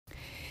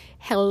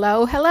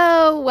Hello,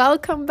 hello.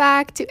 Welcome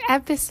back to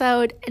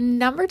episode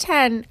number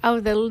 10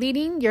 of the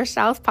Leading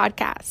Yourself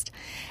podcast.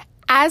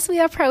 As we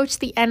approach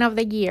the end of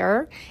the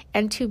year,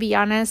 and to be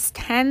honest,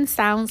 10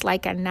 sounds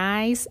like a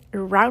nice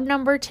round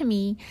number to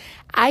me,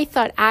 I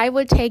thought I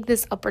would take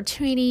this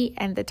opportunity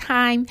and the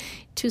time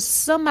to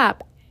sum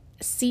up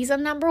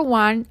season number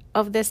 1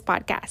 of this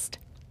podcast.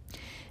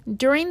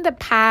 During the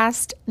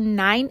past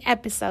 9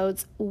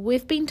 episodes,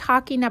 we've been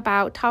talking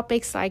about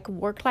topics like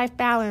work-life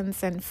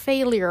balance and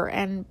failure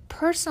and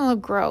personal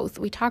growth.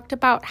 We talked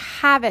about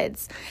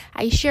habits.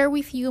 I share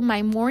with you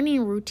my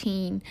morning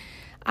routine.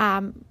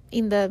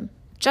 In the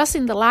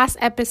last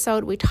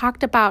episode, we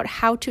talked about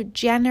how to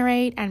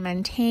generate and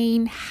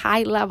maintain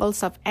high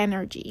levels of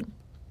energy.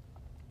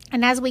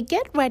 And as we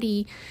get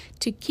ready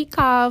to kick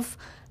off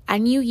a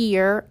new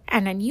year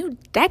and a new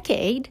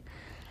decade,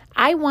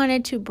 I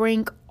wanted to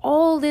bring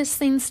all these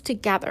things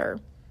together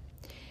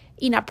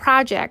in a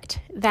project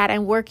that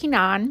I'm working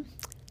on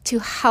to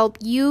help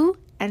you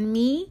and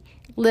me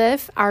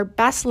live our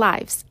best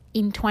lives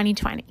in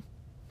 2020.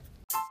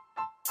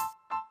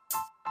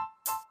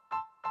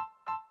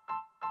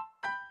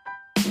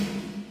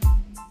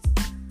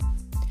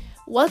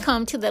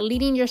 Welcome to the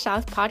Leading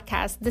Yourself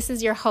podcast. This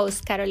is your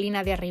host,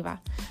 Carolina de Arriba.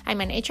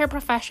 I'm an HR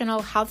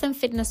professional, health and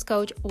fitness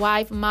coach,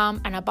 wife, mom,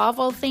 and above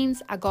all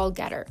things, a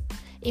goal-getter.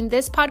 In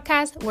this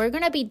podcast, we're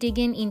going to be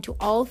digging into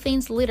all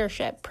things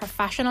leadership,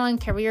 professional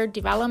and career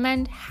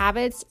development,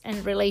 habits,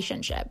 and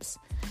relationships.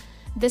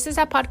 This is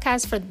a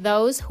podcast for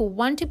those who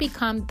want to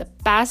become the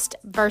best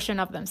version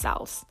of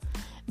themselves.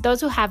 Those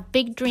who have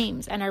big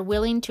dreams and are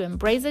willing to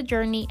embrace the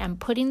journey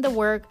and put in the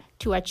work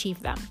to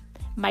achieve them.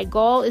 My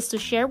goal is to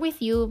share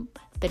with you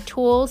the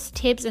tools,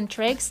 tips, and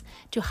tricks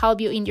to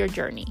help you in your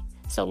journey.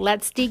 So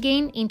let's dig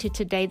into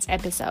today's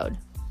episode.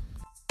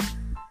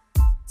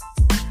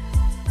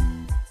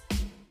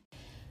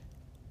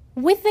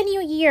 With the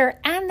new year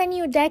and the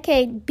new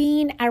decade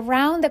being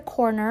around the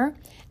corner,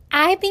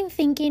 I've been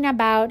thinking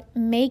about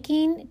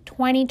making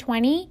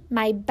 2020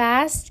 my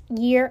best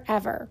year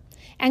ever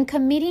and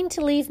committing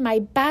to live my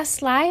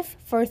best life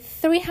for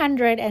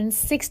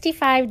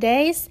 365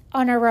 days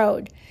on a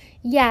road.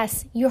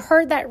 Yes, you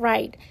heard that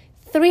right.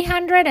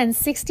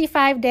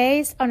 365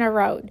 days on a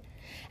road.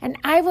 And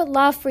I would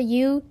love for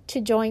you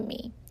to join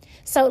me.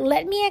 So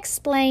let me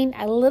explain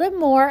a little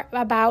more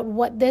about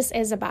what this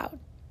is about.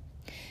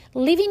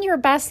 Living your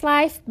best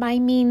life might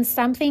mean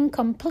something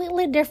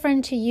completely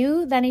different to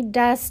you than it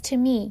does to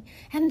me,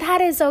 and that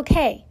is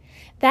okay.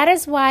 That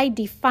is why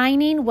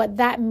defining what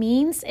that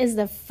means is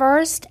the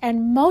first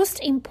and most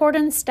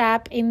important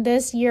step in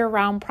this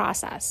year-round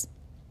process.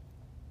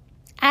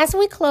 As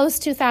we close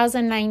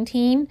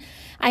 2019,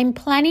 I'm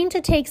planning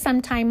to take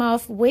some time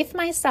off with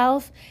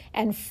myself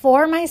and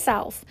for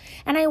myself,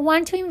 and I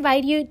want to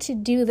invite you to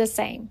do the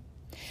same.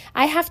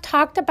 I have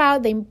talked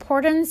about the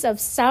importance of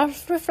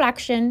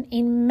self-reflection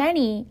in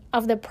many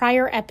of the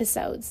prior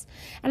episodes,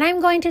 and I'm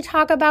going to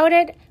talk about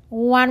it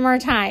one more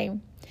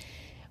time.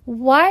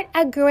 What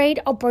a great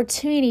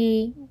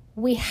opportunity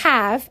we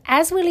have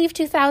as we leave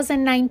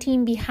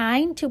 2019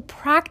 behind to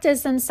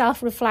practice on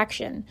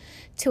self-reflection,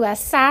 to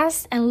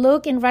assess and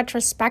look in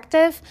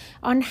retrospective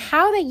on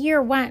how the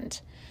year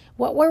went,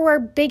 what were our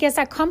biggest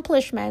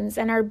accomplishments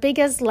and our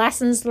biggest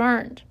lessons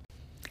learned.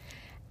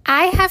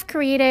 I have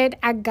created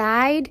a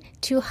guide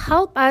to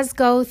help us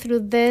go through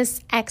this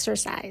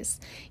exercise.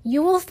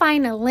 You will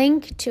find a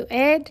link to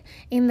it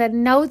in the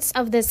notes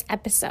of this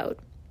episode.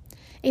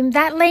 In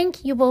that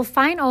link, you will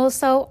find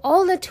also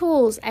all the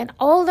tools and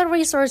all the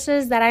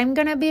resources that I'm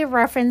going to be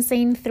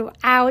referencing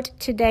throughout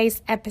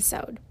today's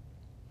episode.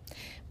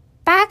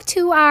 Back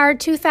to our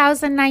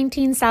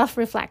 2019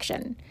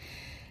 self-reflection.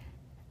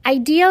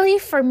 Ideally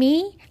for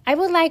me, I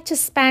would like to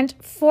spend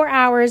 4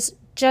 hours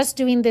just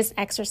doing this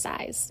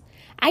exercise.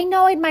 I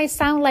know it might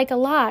sound like a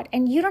lot,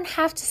 and you don't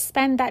have to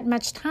spend that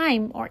much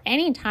time or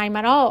any time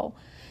at all.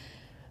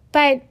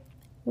 But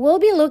we'll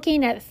be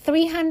looking at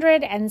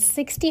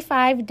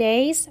 365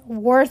 days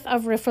worth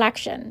of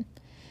reflection.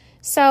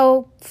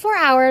 So 4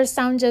 hours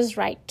sound just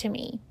right to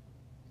me.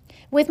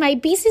 With my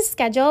busy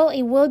schedule,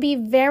 it will be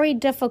very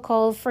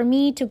difficult for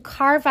me to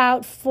carve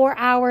out 4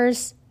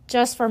 hours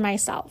just for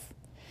myself.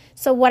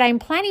 So what I'm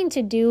planning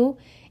to do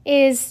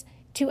is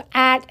to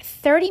add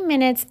 30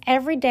 minutes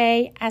every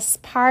day as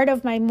part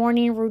of my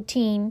morning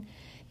routine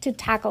to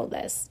tackle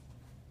this.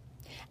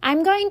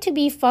 I'm going to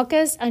be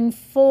focused on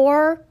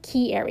 4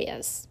 key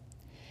areas.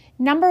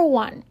 Number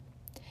 1,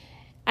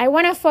 I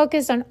want to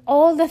focus on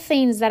all the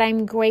things that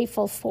I'm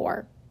grateful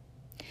for.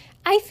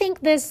 I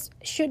think this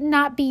should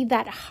not be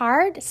that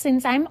hard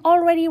since I'm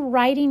already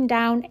writing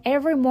down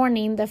every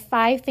morning the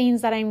 5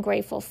 things that I'm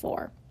grateful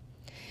for.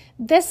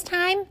 This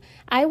time,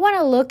 I want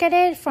to look at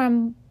it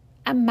from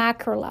a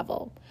macro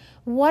level.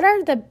 What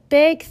are the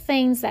big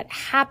things that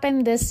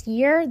happened this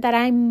year that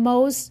I'm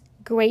most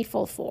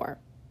grateful for?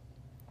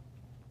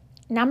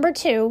 Number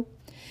 2,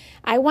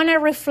 I want to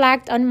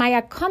reflect on my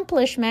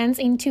accomplishments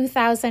in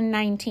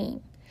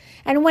 2019.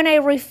 And when I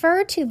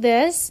refer to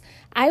this,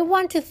 I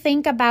want to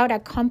think about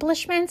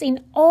accomplishments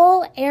in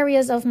all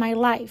areas of my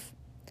life.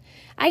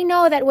 I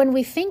know that when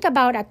we think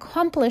about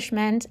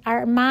accomplishment,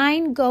 our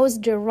mind goes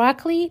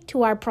directly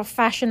to our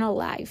professional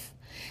life.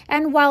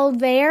 And while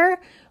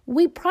there,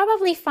 we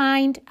probably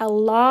find a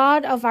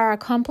lot of our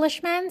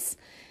accomplishments.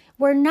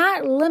 We're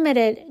not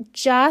limited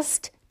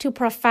just to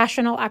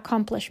professional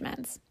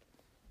accomplishments.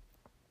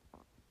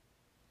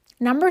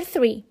 Number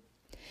 3,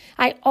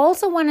 I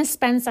also want to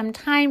spend some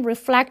time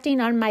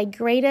reflecting on my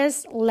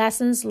greatest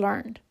lessons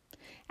learned.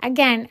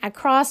 Again,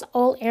 across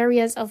all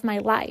areas of my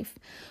life.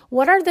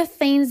 What are the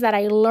things that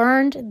I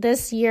learned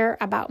this year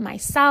about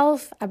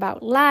myself,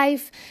 about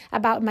life,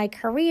 about my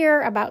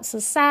career, about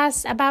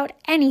success, about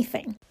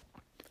anything?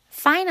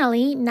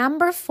 Finally,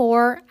 number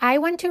 4, I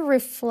want to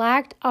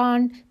reflect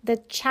on the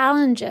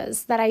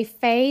challenges that I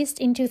faced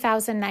in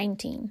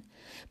 2019.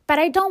 But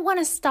I don't want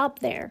to stop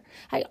there.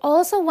 I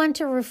also want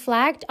to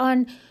reflect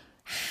on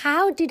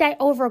how did I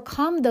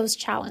overcome those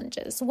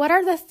challenges? What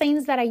are the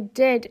things that I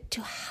did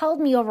to help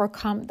me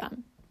overcome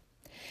them?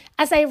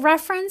 As I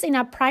referenced in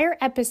a prior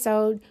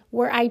episode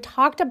where I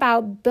talked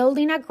about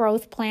building a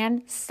growth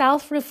plan,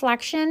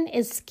 self-reflection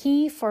is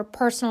key for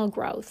personal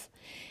growth.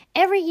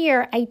 Every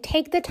year, I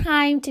take the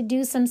time to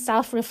do some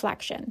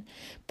self-reflection.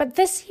 But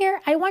this year,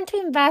 I want to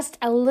invest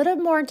a little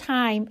more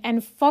time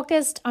and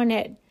focused on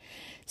it.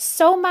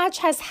 So much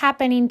has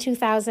happened in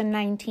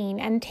 2019,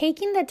 and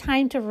taking the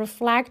time to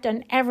reflect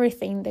on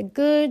everything, the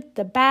good,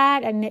 the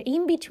bad, and the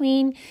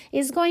in-between,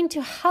 is going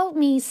to help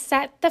me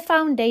set the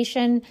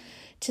foundation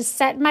to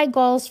set my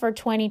goals for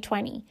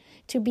 2020,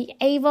 to be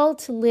able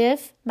to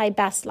live my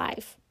best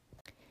life.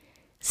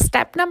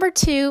 Step number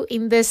 2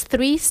 in this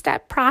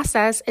 3-step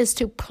process is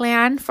to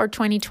plan for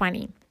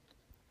 2020.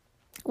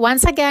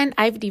 Once again,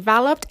 I've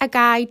developed a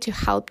guide to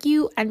help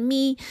you and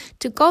me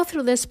to go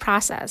through this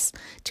process,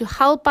 to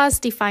help us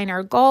define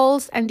our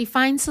goals and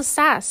define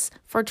success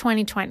for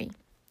 2020.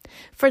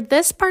 For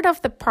this part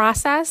of the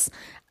process,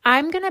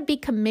 I'm going to be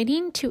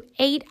committing to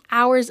 8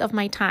 hours of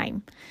my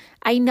time.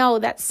 I know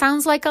that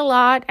sounds like a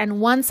lot,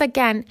 and once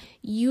again,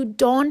 you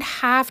don't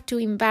have to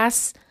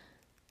invest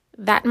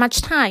that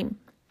much time.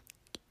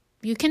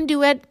 You can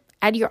do it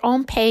at your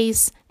own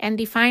pace and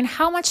define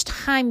how much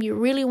time you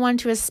really want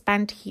to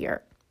spend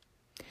here.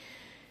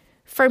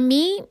 For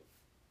me,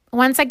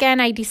 once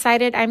again, I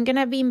decided I'm going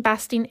to be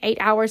investing 8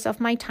 hours of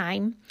my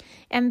time,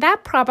 and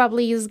that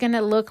probably is going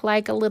to look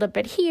like a little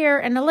bit here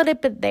and a little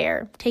bit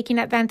there, taking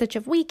advantage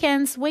of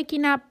weekends,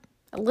 waking up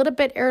a little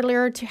bit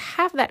earlier to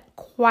have that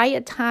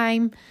quiet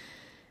time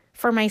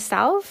for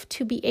myself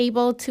to be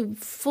able to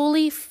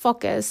fully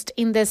focus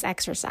in this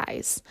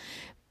exercise.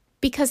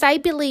 Because I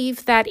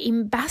believe that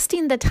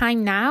investing the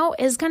time now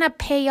is going to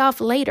pay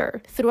off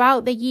later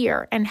throughout the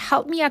year and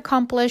help me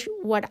accomplish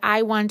what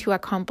I want to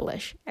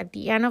accomplish. At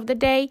the end of the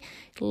day,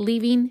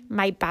 living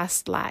my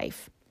best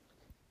life.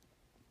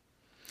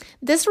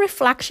 This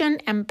reflection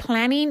and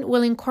planning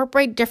will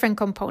incorporate different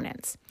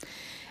components.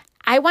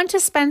 I want to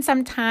spend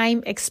some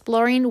time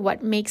exploring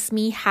what makes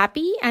me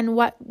happy and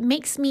what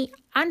makes me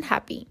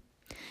unhappy.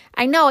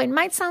 I know it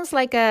might sound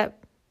like a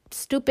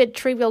stupid,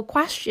 trivial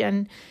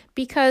question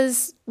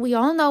because we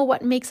all know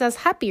what makes us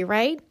happy,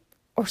 right?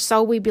 Or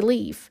so we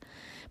believe.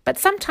 But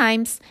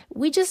sometimes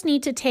we just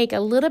need to take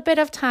a little bit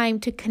of time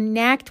to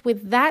connect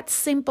with that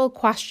simple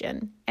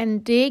question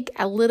and dig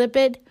a little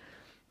bit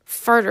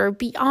further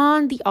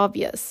beyond the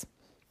obvious.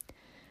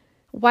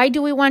 Why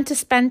do we want to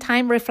spend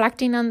time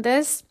reflecting on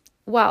this?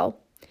 Well,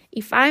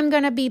 if I'm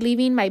going to be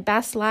living my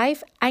best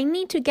life, I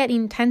need to get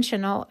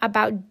intentional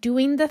about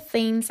doing the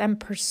things and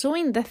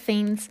pursuing the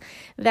things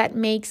that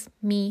makes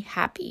me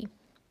happy.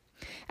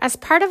 As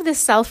part of this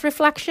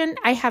self-reflection,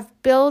 I have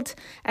built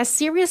a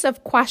series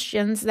of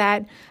questions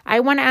that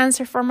I want to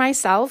answer for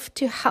myself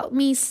to help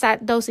me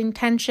set those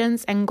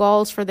intentions and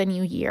goals for the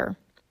new year.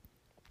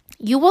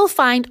 You will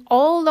find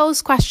all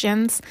those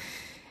questions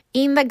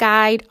in the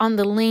guide on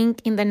the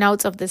link in the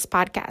notes of this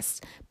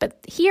podcast.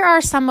 But here are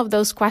some of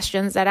those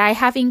questions that I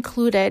have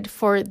included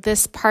for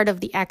this part of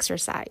the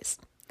exercise.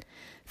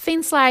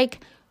 Things like,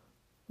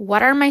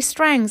 what are my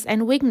strengths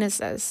and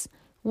weaknesses?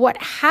 What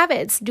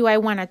habits do I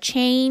want to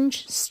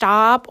change,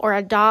 stop, or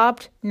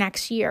adopt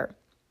next year?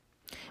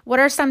 What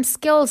are some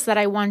skills that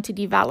I want to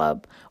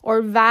develop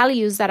or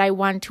values that I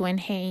want to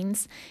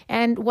enhance?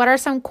 And what are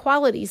some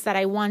qualities that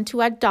I want to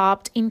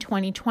adopt in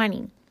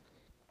 2020?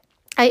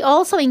 I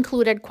also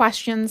included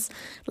questions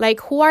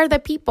like, who are the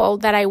people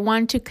that I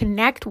want to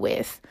connect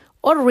with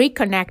or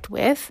reconnect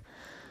with?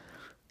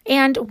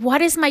 And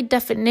what is my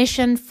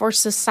definition for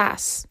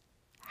success?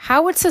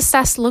 How would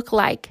success look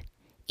like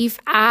if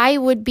I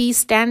would be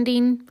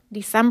standing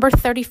December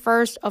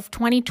 31st of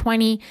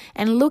 2020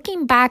 and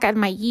looking back at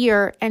my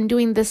year and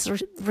doing this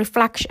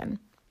reflection?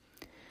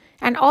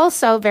 And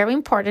also, very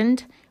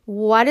important,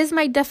 what is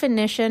my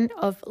definition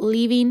of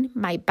living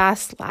my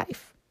best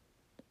life?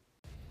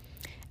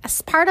 As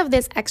part of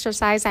this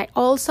exercise, I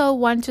also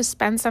want to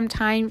spend some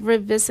time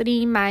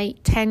revisiting my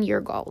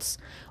 10-year goals.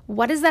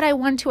 What is that I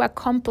want to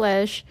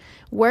accomplish?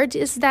 Where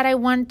is that I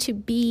want to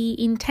be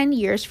in 10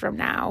 years from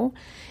now?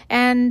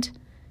 And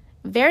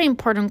very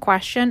important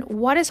question,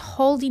 what is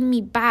holding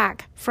me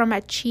back from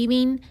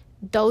achieving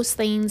those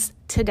things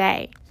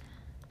today?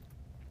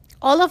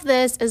 All of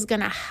this is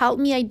going to help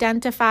me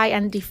identify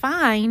and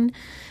define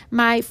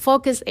my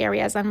focus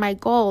areas and my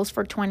goals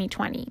for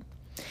 2020.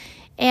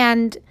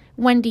 And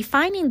when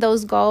defining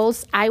those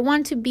goals, I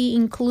want to be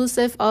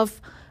inclusive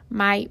of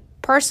my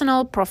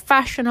personal,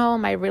 professional,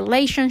 my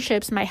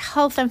relationships, my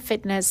health and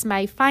fitness,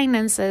 my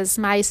finances,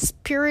 my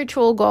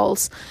spiritual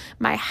goals,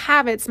 my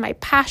habits, my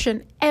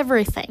passion,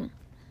 everything.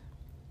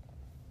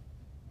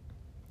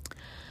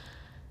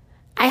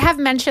 I have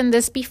mentioned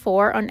this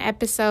before on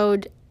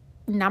episode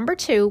number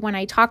 2 when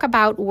I talk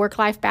about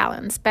work-life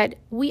balance, but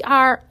we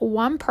are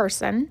one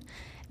person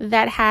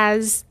that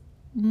has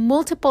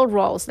multiple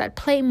roles, that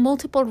play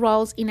multiple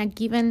roles in a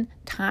given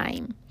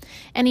time.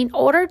 And in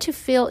order to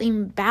feel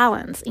in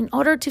balance, in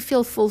order to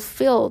feel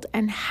fulfilled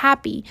and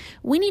happy,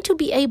 we need to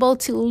be able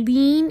to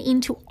lean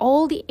into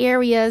all the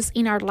areas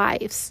in our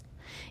lives.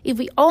 If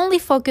we only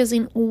focus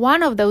in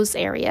one of those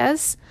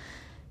areas,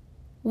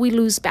 we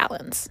lose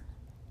balance.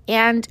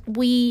 And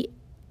we,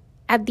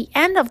 at the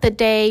end of the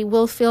day,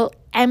 will feel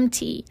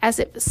empty, as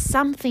if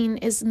something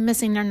is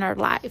missing in our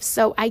lives.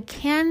 So I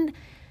can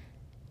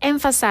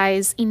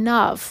emphasize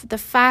enough the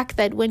fact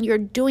that when you're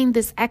doing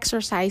this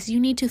exercise, you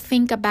need to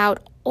think about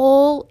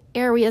all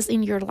areas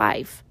in your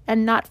life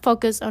and not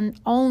focus on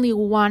only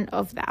one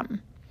of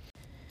them.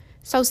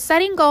 So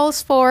setting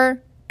goals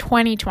for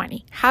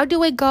 2020. How do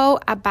we go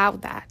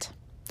about that?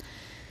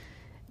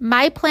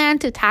 My plan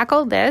to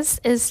tackle this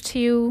is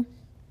to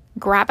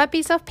grab a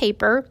piece of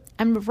paper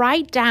and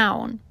write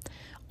down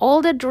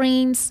all the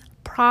dreams,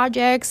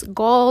 projects,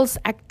 goals,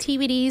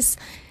 activities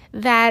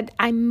that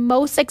I'm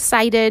most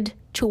excited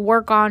to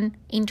work on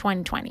in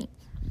 2020.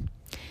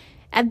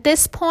 At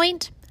this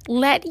point,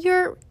 let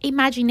your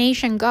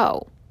imagination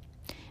go.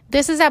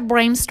 This is a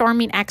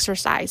brainstorming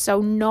exercise,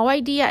 so no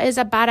idea is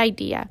a bad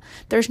idea.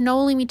 There's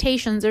no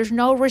limitations, there's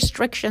no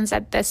restrictions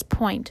at this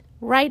point.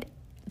 Write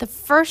the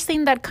first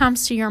thing that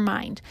comes to your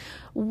mind.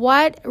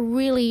 What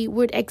really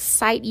would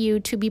excite you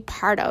to be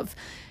part of,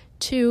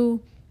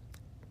 to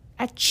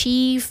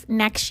achieve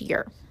next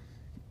year?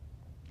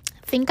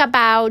 Think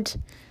about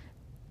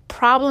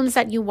problems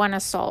that you want to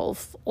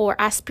solve or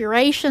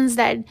aspirations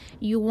that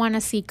you want to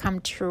see come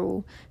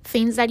true,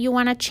 things that you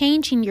want to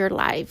change in your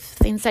life,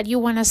 things that you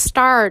want to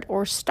start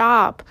or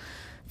stop,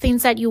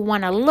 things that you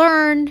want to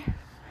learn,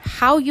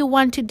 how you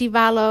want to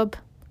develop,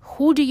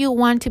 who do you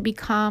want to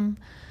become.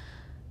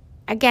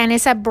 Again,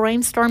 it's a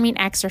brainstorming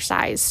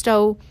exercise.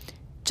 So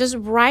just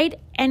write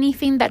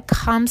anything that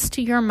comes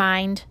to your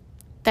mind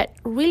that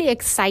really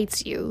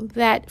excites you,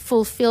 that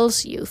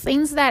fulfills you,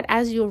 things that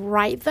as you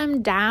write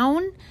them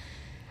down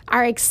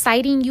are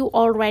exciting you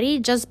already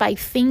just by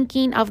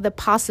thinking of the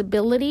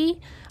possibility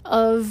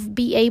of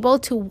being able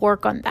to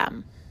work on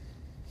them.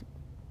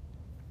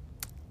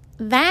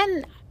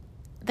 Then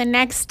the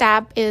next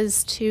step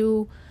is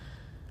to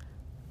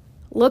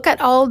look at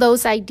all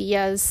those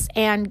ideas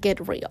and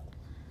get real,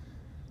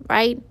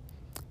 right?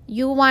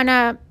 You want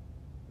to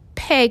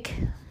pick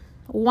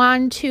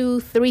 1, 2,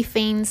 3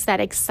 things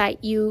that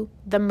excite you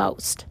the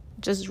most.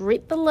 Just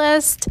read the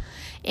list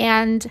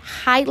and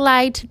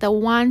highlight the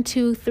 1,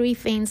 2, 3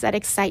 things that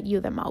excite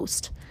you the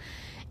most.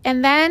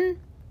 And then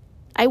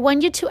I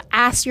want you to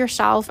ask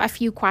yourself a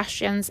few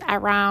questions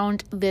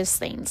around these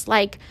things.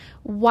 Like,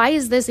 why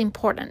is this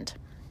important?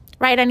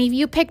 Right? And if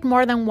you picked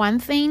more than one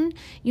thing,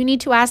 you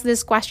need to ask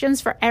these questions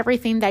for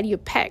everything that you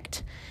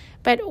picked.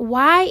 But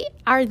why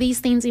are these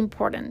things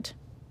important?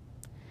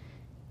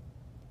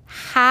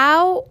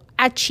 How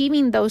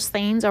achieving those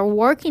things or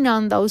working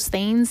on those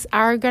things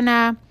are going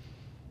to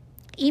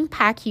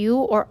impact you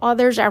or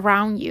others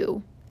around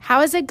you?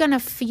 How is it going to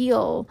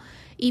feel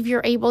if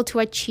you're able to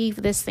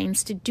achieve these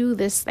things, to do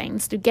these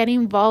things, to get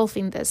involved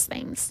in these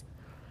things?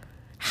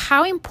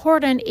 How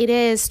important it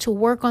is to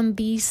work on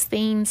these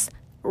things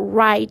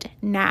right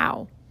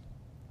now.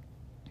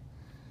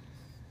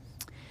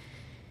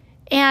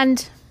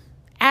 And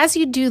as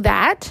you do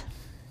that,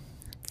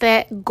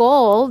 the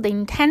goal, the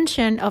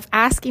intention of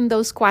asking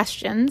those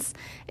questions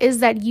is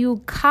that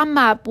you come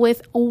up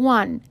with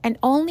one and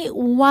only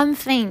one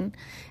thing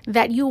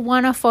that you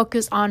want to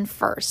focus on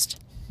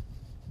first.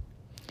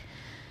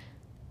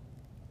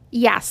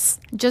 Yes,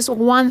 just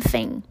one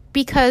thing.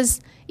 Because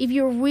if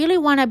you really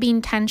want to be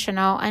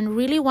intentional and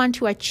really want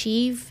to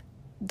achieve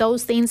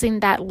those things in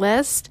that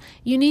list,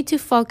 you need to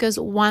focus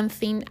one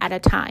thing at a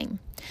time.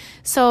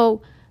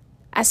 So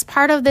as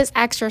part of this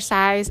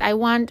exercise, I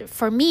want,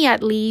 for me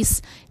at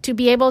least, to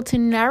be able to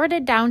narrow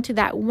it down to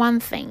that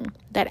one thing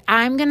that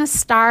I'm going to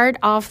start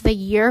off the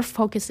year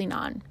focusing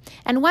on.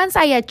 And once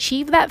I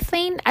achieve that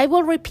thing, I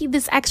will repeat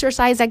this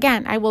exercise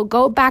again. I will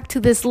go back to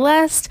this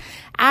list,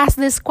 ask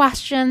these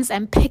questions,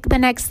 and pick the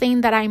next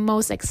thing that I'm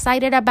most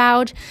excited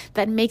about,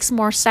 that makes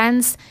more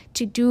sense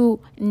to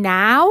do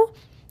now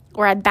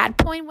or at that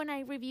point when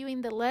I'm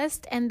reviewing the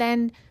list, and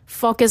then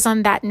focus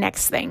on that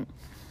next thing.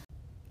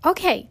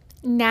 Okay.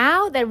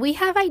 Now that we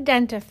have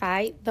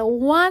identified the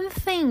one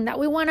thing that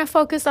we want to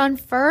focus on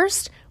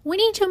first, We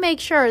need to make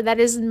sure that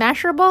it's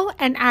measurable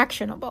and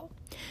actionable.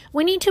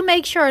 We need to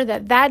make sure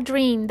that that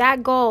dream,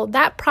 that goal,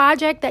 that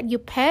project that you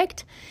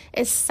picked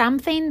is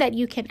something that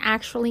you can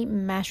actually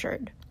measure.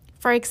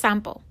 For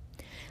example,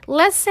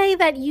 let's say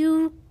that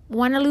you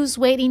want to lose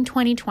weight in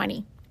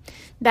 2020.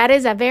 That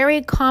is a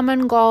very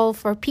common goal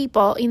for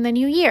people in the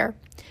new year.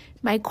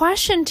 My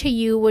question to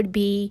you would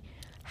be,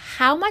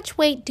 how much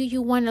weight do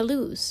you want to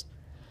lose?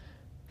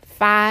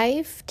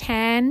 5,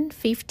 10,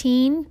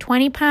 15,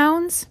 20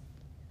 pounds?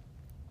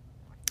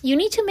 You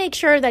need to make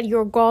sure that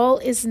your goal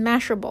is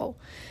measurable,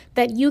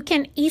 that you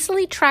can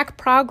easily track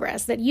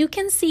progress, that you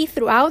can see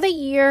throughout the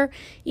year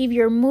if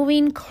you're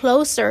moving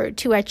closer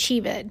to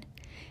achieve it,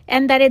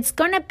 and that it's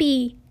going to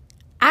be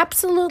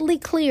absolutely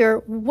clear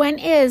when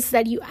is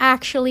that you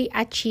actually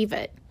achieve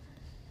it.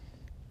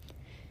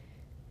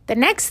 The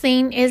next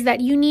thing is that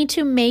you need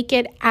to make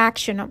it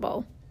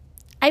actionable.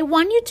 I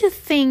want you to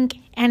think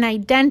and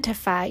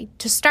identify,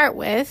 to start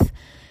with,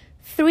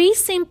 3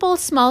 simple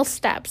small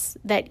steps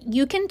that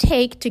you can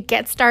take to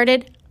get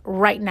started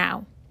right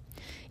now.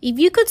 If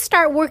you could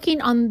start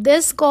working on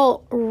this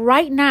goal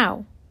right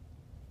now,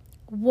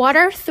 what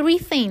are 3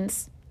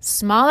 things,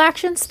 small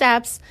action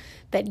steps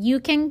that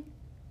you can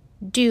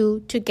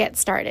do to get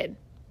started?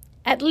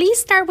 At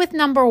least start with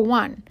number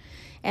 1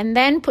 and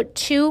then put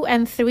 2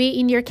 and 3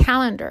 in your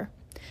calendar.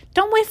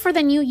 Don't wait for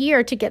the new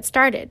year to get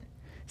started.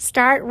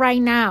 Start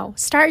right now.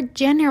 Start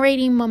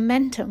generating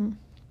momentum.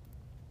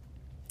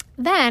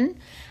 Then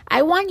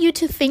I want you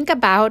to think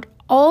about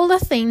all the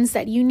things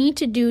that you need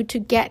to do to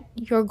get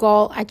your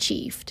goal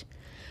achieved.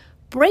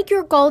 Break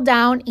your goal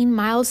down in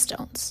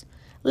milestones.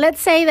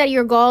 Let's say that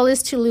your goal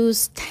is to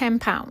lose 10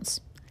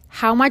 pounds.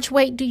 How much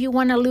weight do you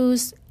want to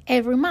lose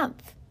every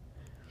month?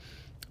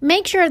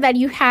 Make sure that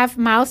you have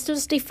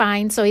milestones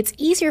defined so it's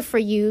easier for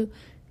you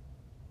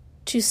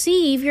to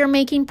see if you're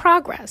making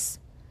progress,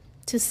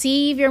 to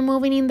see if you're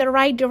moving in the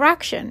right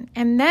direction,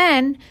 and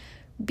then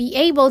be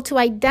able to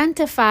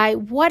identify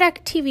what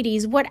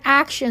activities, what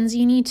actions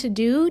you need to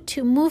do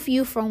to move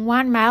you from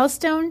one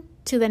milestone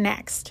to the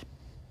next.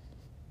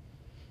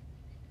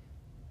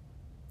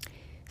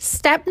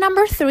 Step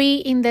number 3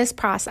 in this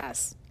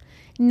process.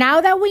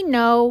 Now that we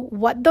know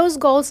what those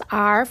goals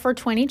are for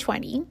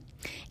 2020,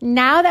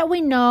 now that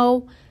we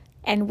know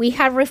and we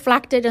have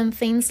reflected on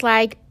things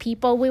like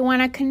people we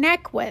want to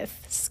connect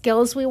with,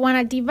 skills we want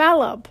to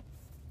develop,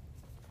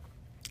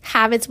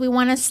 habits we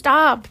want to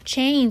stop,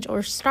 change,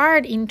 or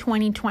start in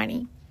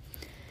 2020.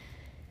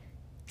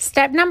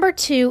 Step number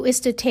 2 is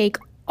to take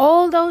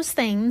all those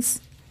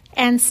things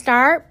and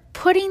start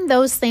putting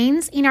those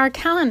things in our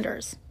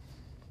calendars.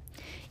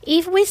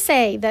 If we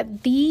say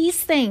that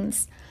these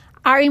things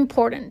are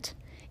important,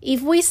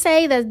 if we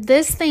say that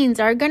these things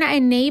are going to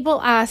enable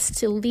us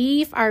to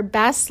live our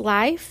best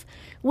life,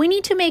 we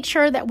need to make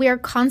sure that we are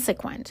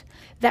consequent,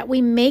 that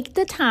we make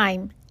the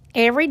time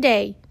every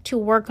day to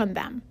work on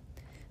them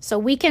so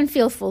we can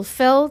feel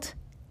fulfilled,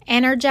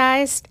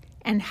 energized,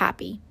 and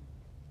happy.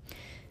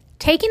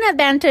 Taking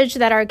advantage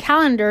that our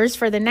calendars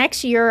for the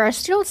next year are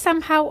still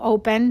somehow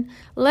open,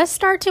 let's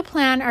start to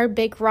plan our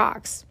big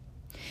rocks.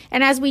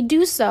 And as we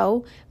do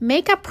so,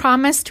 make a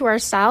promise to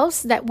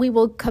ourselves that we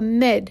will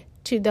commit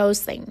to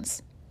those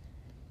things.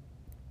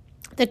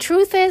 The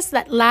truth is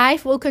that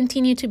life will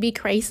continue to be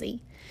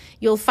crazy.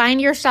 You'll find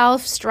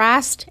yourself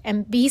stressed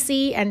and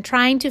busy and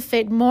trying to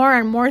fit more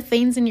and more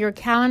things in your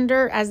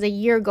calendar as the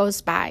year goes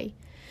by.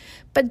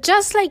 But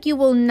just like you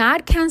will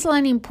not cancel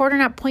an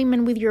important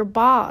appointment with your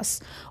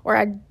boss or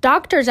a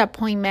doctor's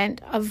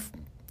appointment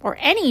or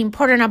any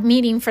important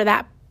meeting for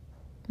that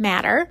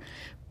matter,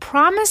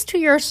 promise to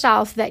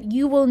yourself that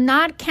you will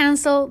not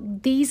cancel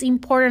these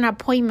important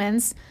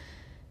appointments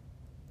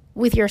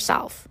with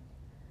yourself.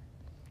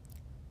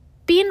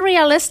 Being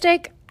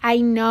realistic, I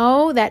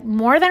know that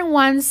more than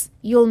once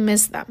you'll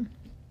miss them.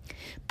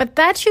 But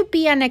that should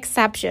be an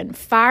exception,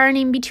 far and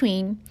in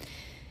between,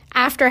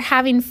 after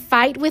having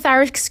fight with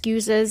our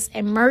excuses,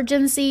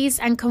 emergencies,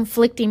 and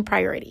conflicting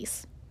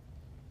priorities.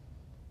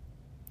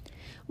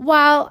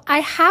 While I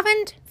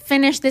haven't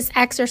finished this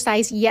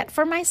exercise yet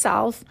for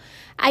myself,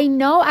 I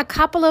know a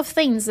couple of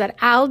things that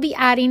I'll be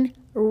adding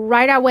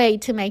right away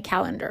to my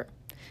calendar.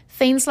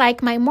 Things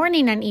like my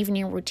morning and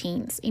evening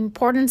routines,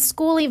 important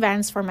school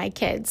events for my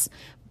kids,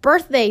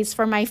 birthdays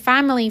for my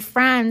family,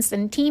 friends,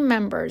 and team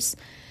members,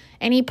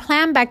 any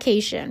planned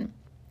vacation,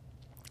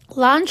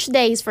 launch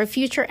days for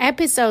future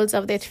episodes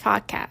of this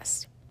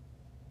podcast.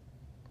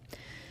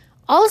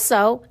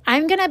 Also,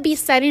 I'm going to be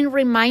setting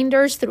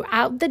reminders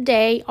throughout the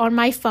day on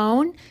my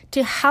phone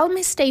to help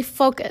me stay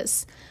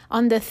focused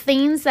on the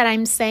things that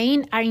I'm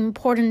saying are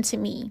important to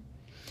me,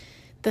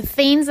 the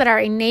things that are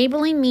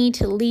enabling me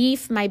to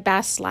live my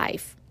best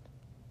life.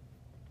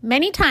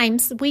 Many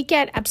times we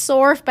get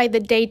absorbed by the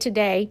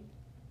day-to-day.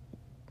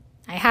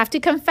 I have to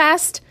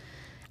confess,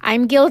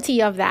 I'm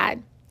guilty of that.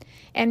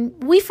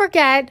 And we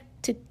forget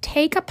to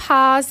take a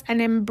pause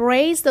and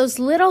embrace those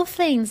little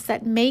things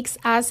that makes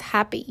us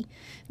happy.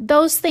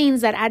 Those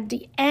things that at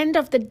the end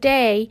of the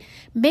day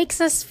makes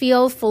us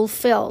feel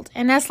fulfilled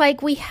and as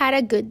like we had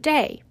a good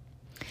day.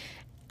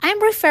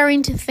 I'm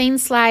referring to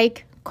things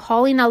like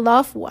calling a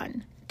loved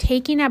one,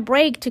 taking a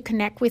break to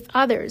connect with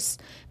others,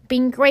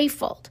 being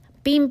grateful,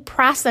 being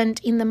present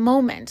in the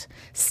moment,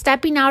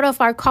 stepping out of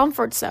our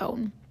comfort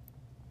zone,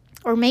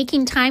 or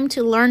making time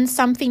to learn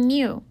something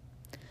new.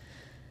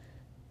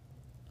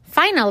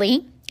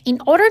 Finally, in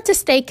order to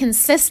stay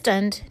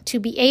consistent, to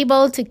be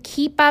able to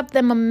keep up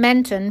the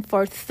momentum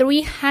for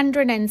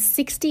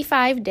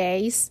 365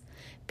 days,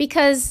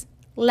 because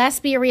let's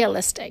be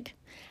realistic,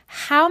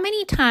 how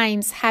many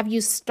times have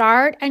you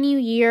started a new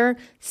year,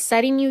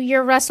 setting New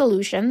Year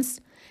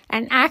resolutions,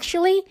 and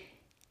actually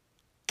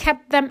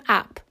kept them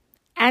up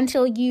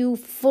until you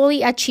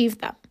fully achieve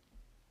them?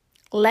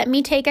 Let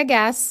me take a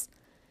guess.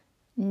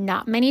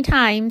 Not many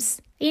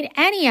times, if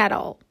any at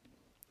all.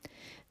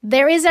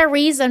 There is a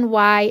reason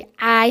why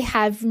I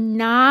have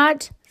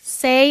not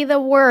say the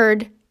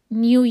word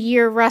New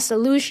Year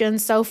resolution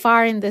so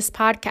far in this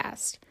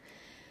podcast.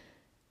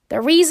 The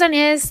reason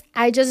is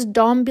I just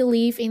don't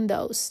believe in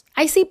those.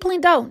 I simply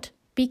don't,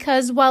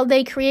 because while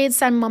they create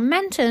some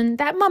momentum,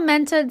 that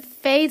momentum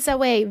fades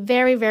away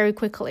very, very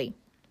quickly.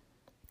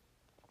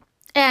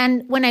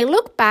 And when I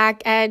look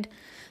back at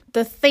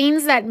the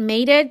things that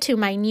made it to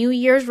my New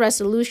Year's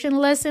resolution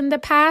list in the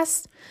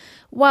past,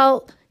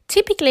 well,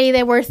 typically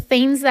they were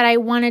things that I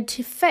wanted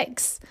to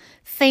fix,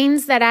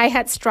 things that I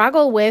had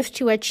struggled with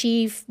to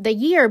achieve the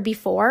year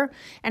before,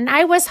 and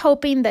I was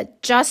hoping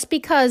that just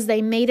because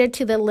they made it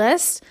to the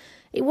list,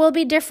 it will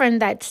be different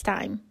that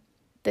time.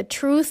 The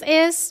truth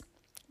is,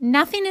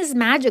 nothing is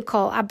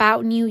magical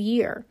about New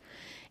Year,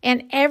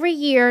 and every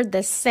year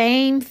the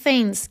same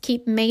things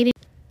keep making.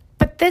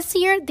 But this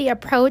year the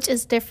approach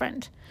is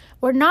different.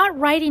 We're not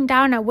writing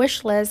down a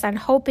wish list and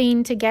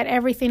hoping to get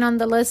everything on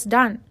the list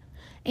done.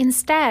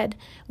 Instead,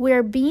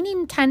 we're being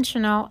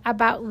intentional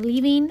about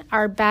living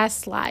our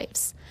best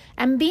lives.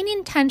 And being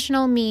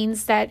intentional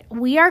means that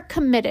we are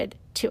committed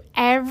to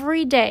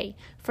every day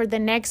for the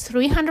next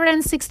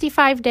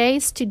 365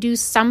 days to do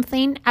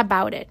something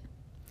about it.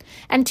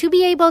 And to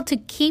be able to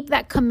keep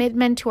that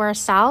commitment to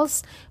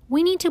ourselves,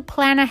 we need to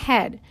plan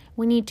ahead.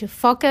 We need to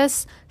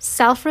focus,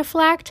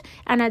 self-reflect,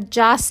 and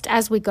adjust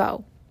as we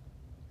go.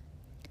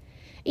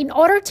 In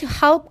order to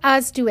help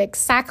us do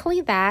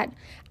exactly that,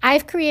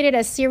 I've created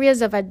a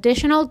series of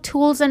additional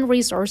tools and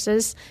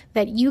resources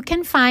that you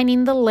can find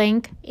in the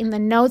link in the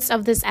notes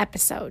of this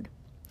episode.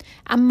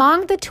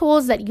 Among the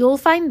tools that you'll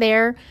find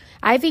there,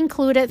 I've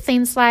included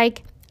things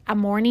like a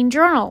morning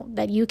journal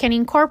that you can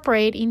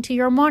incorporate into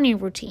your morning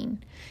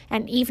routine,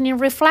 an evening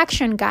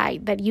reflection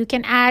guide that you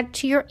can add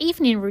to your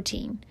evening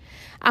routine,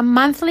 a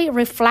monthly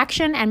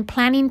reflection and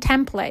planning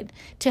template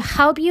to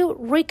help you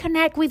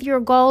reconnect with your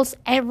goals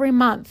every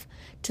month,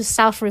 to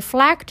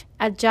self-reflect,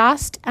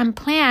 adjust, and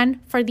plan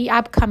for the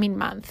upcoming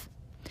month.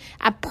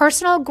 A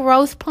personal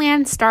growth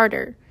plan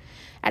starter,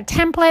 a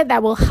template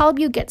that will help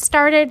you get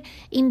started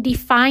in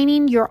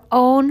defining your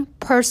own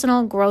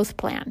personal growth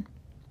plan.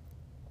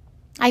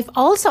 I've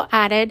also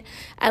added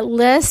a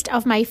list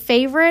of my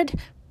favorite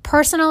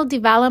personal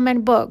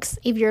development books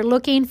if you're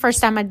looking for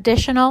some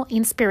additional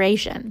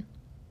inspiration.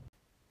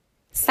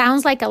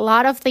 Sounds like a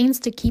lot of things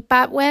to keep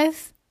up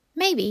with?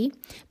 Maybe,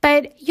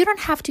 but you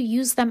don't have to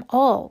use them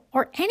all,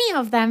 or any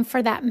of them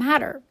for that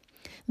matter.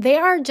 They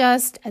are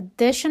just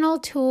additional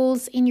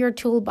tools in your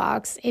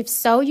toolbox if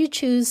so you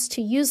choose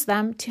to use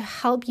them to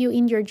help you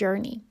in your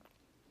journey.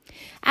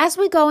 As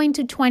we go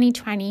into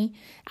 2020,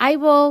 I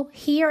will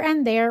here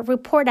and there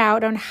report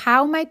out on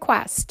how my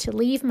quest to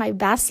live my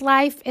best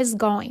life is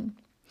going.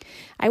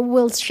 I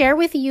will share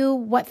with you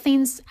what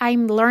things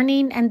I'm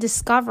learning and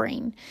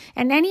discovering,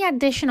 and any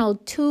additional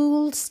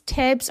tools,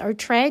 tips, or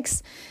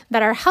tricks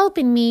that are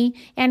helping me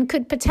and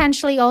could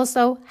potentially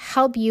also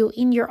help you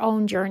in your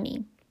own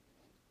journey.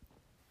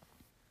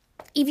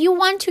 If you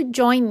want to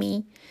join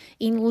me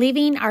in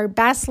living our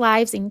best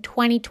lives in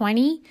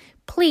 2020,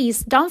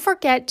 please don't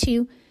forget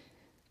to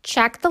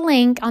check the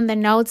link on the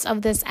notes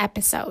of this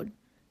episode.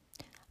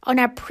 On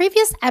a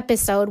previous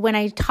episode, when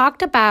I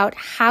talked about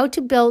how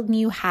to build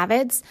new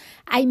habits,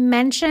 I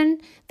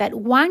mentioned that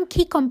one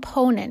key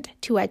component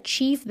to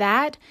achieve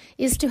that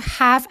is to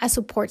have a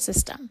support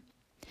system.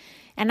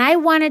 And I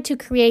wanted to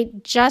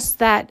create just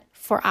that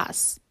for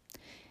us.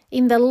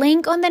 In the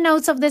link on the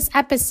notes of this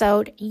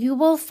episode, you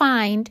will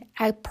find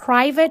a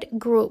private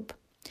group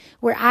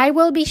where I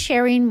will be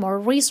sharing more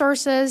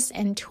resources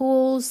and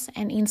tools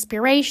and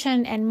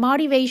inspiration and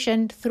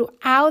motivation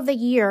throughout the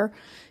year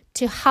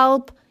to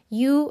help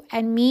you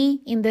and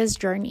me in this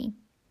journey.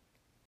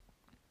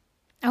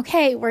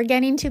 Okay, we're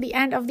getting to the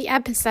end of the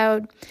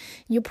episode.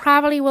 You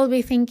probably will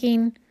be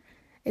thinking,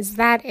 is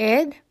that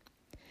it?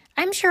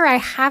 I'm sure I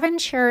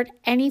haven't shared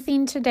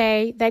anything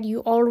today that you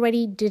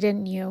already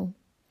didn't know.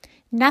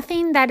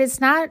 Nothing that is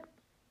not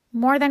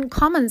more than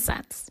common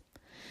sense.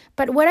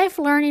 But what I've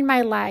learned in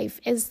my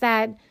life is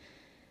that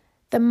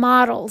the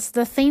models,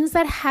 the things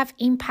that have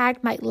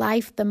impacted my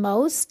life the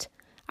most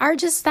are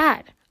just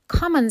that,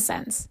 common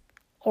sense.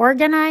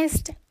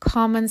 Organized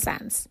common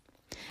sense.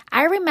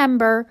 I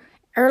remember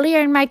earlier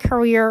in my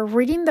career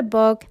reading the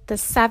book, The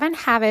 7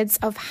 Habits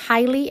of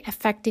Highly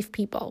Effective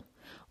People,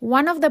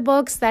 one of the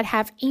books that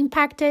have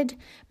impacted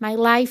my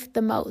life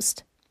the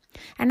most.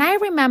 And I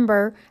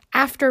remember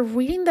after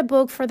reading the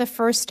book for the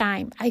first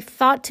time, I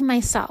thought to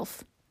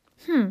myself,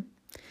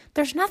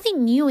 there's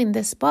nothing new in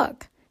this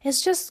book.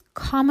 It's just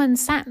common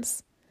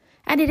sense.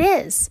 And it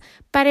is,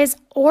 but it's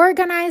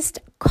organized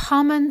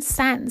common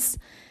sense.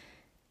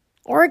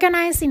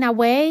 Organized in a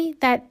way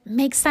that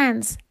makes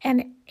sense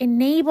and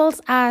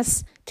enables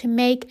us to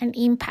make an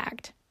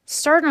impact.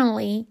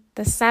 Certainly,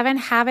 the 7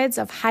 Habits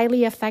of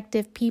Highly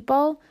Effective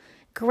People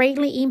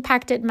greatly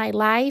impacted my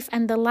life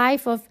and the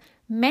life of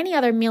many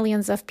other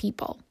millions of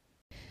people.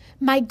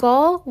 My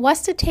goal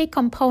was to take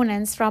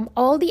components from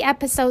all the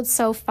episodes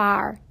so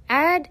far,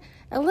 add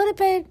a little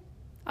bit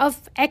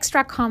of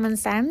extra common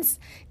sense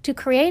to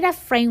create a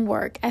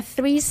framework, a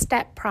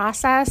 3-step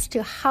process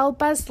to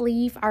help us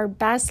live our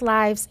best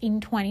lives in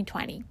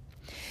 2020.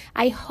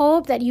 I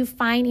hope that you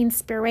find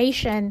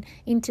inspiration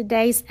in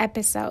today's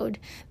episode,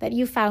 that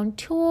you found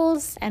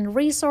tools and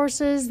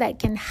resources that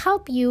can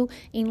help you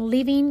in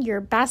living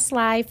your best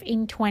life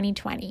in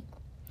 2020.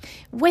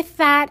 With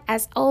that,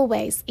 as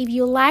always, if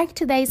you like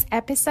today's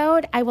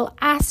episode, I will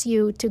ask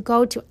you to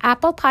go to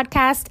Apple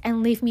Podcast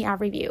and leave me a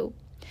review.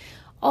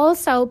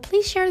 Also,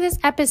 please share this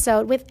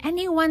episode with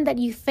anyone that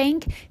you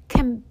think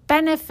can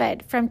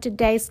benefit from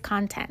today's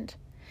content.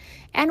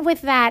 And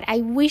with that,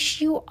 I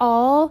wish you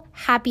all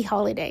happy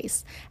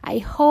holidays. I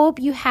hope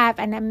you have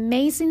an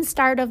amazing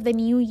start of the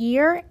new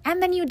year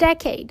and the new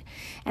decade.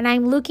 And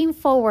I'm looking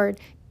forward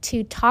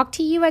to talk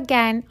to you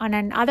again on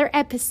another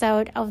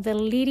episode of the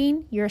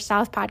Leading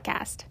Yourself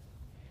podcast.